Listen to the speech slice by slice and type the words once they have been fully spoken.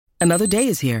Another day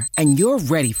is here, and you're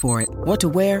ready for it. What to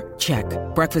wear? Check.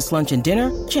 Breakfast, lunch, and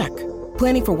dinner? Check.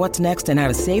 Planning for what's next and how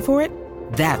to save for it?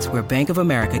 That's where Bank of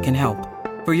America can help.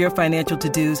 For your financial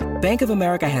to-dos, Bank of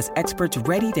America has experts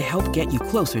ready to help get you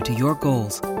closer to your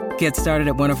goals. Get started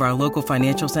at one of our local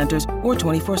financial centers or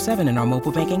 24/7 in our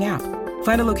mobile banking app.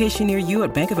 Find a location near you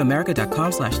at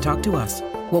bankofamerica.com/talktous.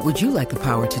 What would you like the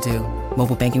power to do?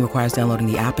 Mobile banking requires downloading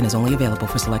the app and is only available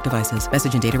for select devices.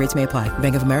 Message and data rates may apply.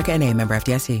 Bank of America N.A., member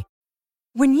FDIC.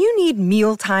 When you need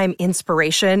mealtime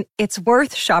inspiration, it's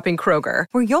worth shopping Kroger,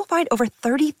 where you'll find over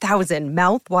 30,000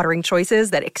 mouth-watering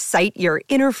choices that excite your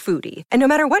inner foodie. And no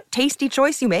matter what tasty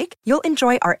choice you make, you'll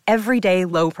enjoy our everyday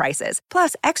low prices,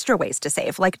 plus extra ways to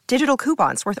save, like digital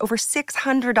coupons worth over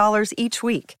 $600 each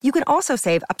week. You can also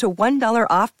save up to $1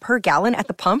 off per gallon at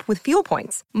the pump with fuel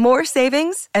points. More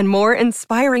savings and more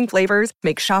inspiring flavors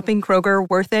make shopping Kroger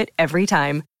worth it every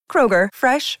time. Kroger,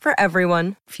 fresh for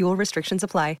everyone. Fuel restrictions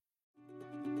apply.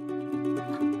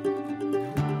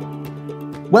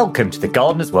 Welcome to the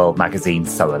Gardener's World magazine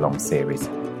Sow Along series,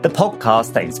 the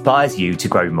podcast that inspires you to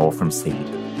grow more from seed.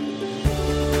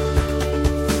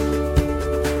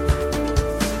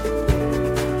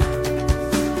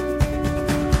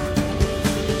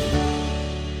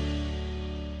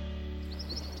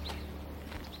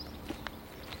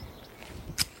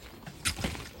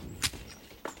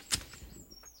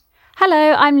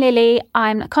 Hello, I'm Lily.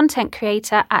 I'm a content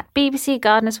creator at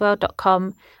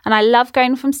bbcgardenersworld.com and I love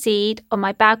growing from seed on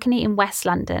my balcony in West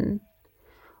London.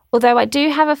 Although I do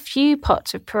have a few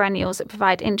pots of perennials that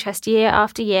provide interest year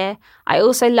after year, I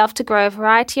also love to grow a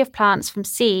variety of plants from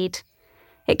seed.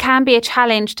 It can be a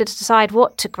challenge to decide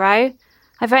what to grow.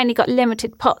 I've only got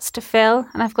limited pots to fill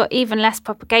and I've got even less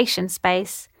propagation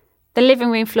space. The living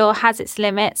room floor has its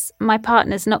limits and my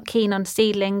partner's not keen on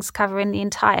seedlings covering the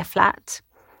entire flat.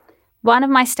 One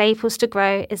of my staples to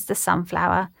grow is the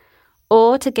sunflower,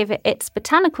 or to give it its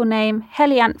botanical name,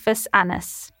 Helianthus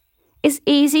annus. It's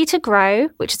easy to grow,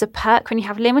 which is a perk when you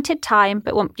have limited time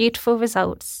but want beautiful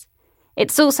results.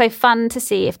 It's also fun to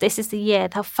see if this is the year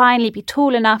they'll finally be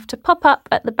tall enough to pop up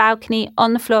at the balcony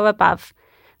on the floor above.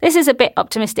 This is a bit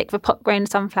optimistic for pot-grown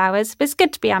sunflowers, but it's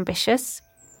good to be ambitious.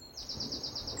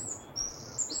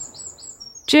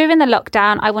 During the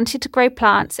lockdown, I wanted to grow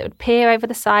plants that would peer over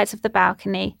the sides of the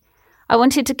balcony. I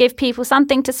wanted to give people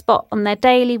something to spot on their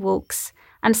daily walks,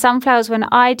 and sunflowers were an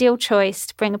ideal choice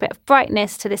to bring a bit of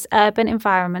brightness to this urban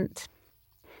environment.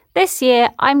 This year,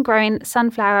 I'm growing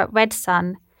sunflower Red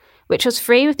Sun, which was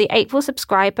free with the April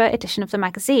subscriber edition of the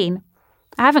magazine.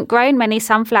 I haven't grown many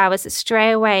sunflowers that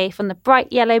stray away from the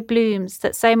bright yellow blooms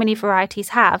that so many varieties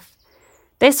have.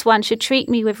 This one should treat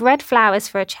me with red flowers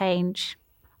for a change.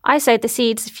 I sowed the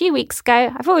seeds a few weeks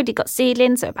ago. I've already got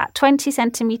seedlings that are about 20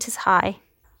 centimetres high.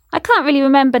 I can't really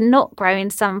remember not growing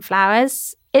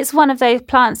sunflowers. It's one of those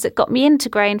plants that got me into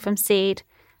growing from seed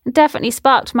and definitely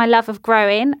sparked my love of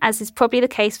growing, as is probably the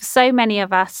case for so many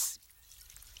of us.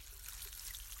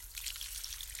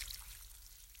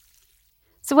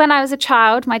 So when I was a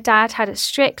child, my dad had a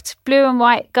strict blue and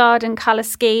white garden colour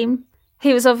scheme.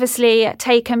 He was obviously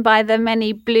taken by the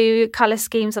many blue colour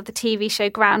schemes of the TV show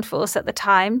Ground Force at the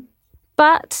time.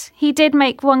 But he did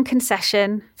make one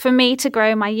concession for me to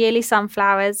grow my yearly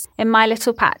sunflowers in my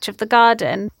little patch of the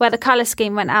garden, where the colour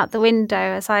scheme went out the window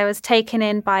as I was taken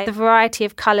in by the variety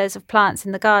of colours of plants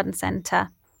in the garden centre.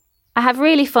 I have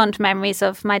really fond memories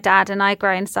of my dad and I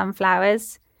growing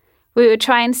sunflowers. We would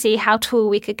try and see how tall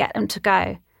we could get them to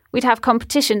go. We'd have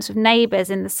competitions with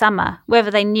neighbours in the summer, whether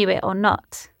they knew it or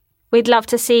not. We'd love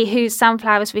to see whose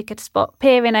sunflowers we could spot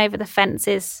peering over the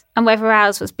fences and whether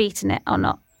ours was beating it or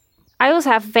not. I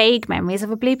also have vague memories of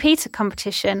a Blue Peter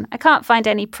competition. I can't find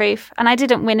any proof, and I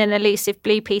didn't win an elusive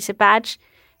Blue Peter badge.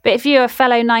 But if you're a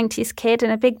fellow 90s kid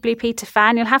and a big Blue Peter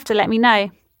fan, you'll have to let me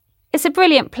know. It's a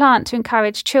brilliant plant to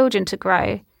encourage children to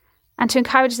grow and to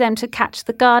encourage them to catch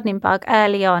the gardening bug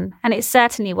early on, and it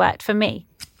certainly worked for me.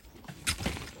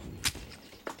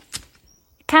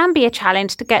 It can be a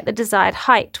challenge to get the desired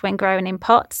height when growing in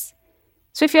pots.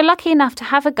 So if you're lucky enough to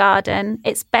have a garden,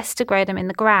 it's best to grow them in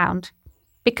the ground.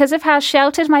 Because of how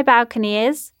sheltered my balcony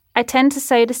is, I tend to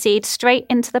sow the seeds straight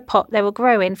into the pot they will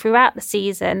grow in throughout the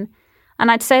season, and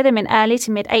I'd sow them in early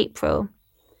to mid-April.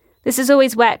 This has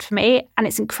always worked for me, and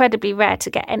it's incredibly rare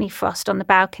to get any frost on the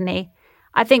balcony.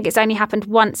 I think it's only happened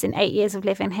once in 8 years of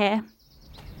living here.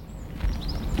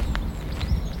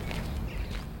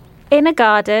 In a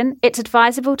garden, it's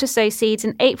advisable to sow seeds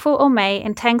in April or May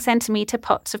in 10cm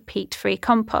pots of peat-free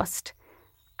compost,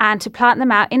 and to plant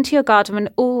them out into your garden when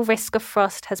all risk of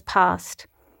frost has passed.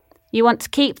 You want to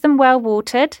keep them well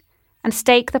watered and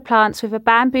stake the plants with a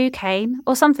bamboo cane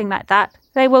or something like that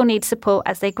They will need support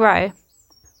as they grow.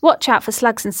 Watch out for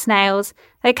slugs and snails.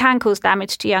 They can cause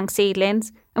damage to young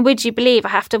seedlings. And would you believe I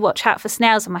have to watch out for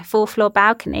snails on my 4th floor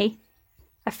balcony?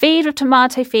 A feed with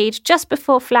tomato feed just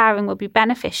before flowering will be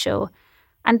beneficial.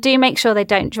 And do make sure they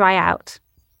don't dry out.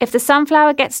 If the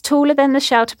sunflower gets taller than the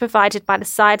shelter provided by the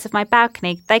sides of my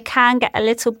balcony, they can get a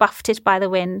little buffeted by the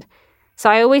wind.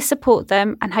 So I always support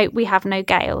them and hope we have no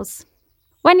gales.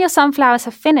 When your sunflowers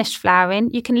have finished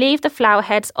flowering, you can leave the flower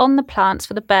heads on the plants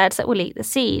for the birds that will eat the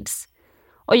seeds.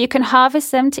 Or you can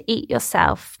harvest them to eat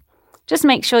yourself. Just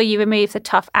make sure you remove the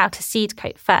tough outer seed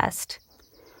coat first.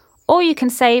 Or you can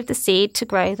save the seed to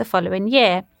grow the following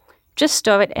year. Just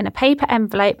store it in a paper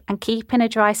envelope and keep in a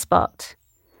dry spot.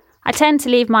 I tend to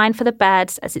leave mine for the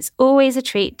birds as it's always a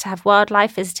treat to have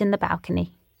wildlife visiting the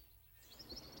balcony.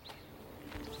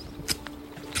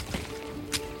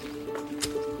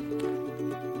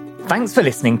 Thanks for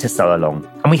listening to Sow Along,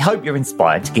 and we hope you're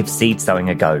inspired to give seed sowing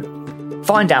a go.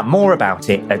 Find out more about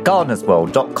it at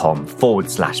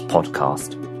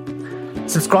gardenersworld.com/podcast.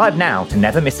 Subscribe now to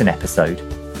never miss an episode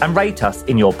and rate us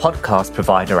in your podcast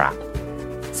provider app.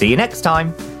 See you next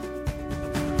time.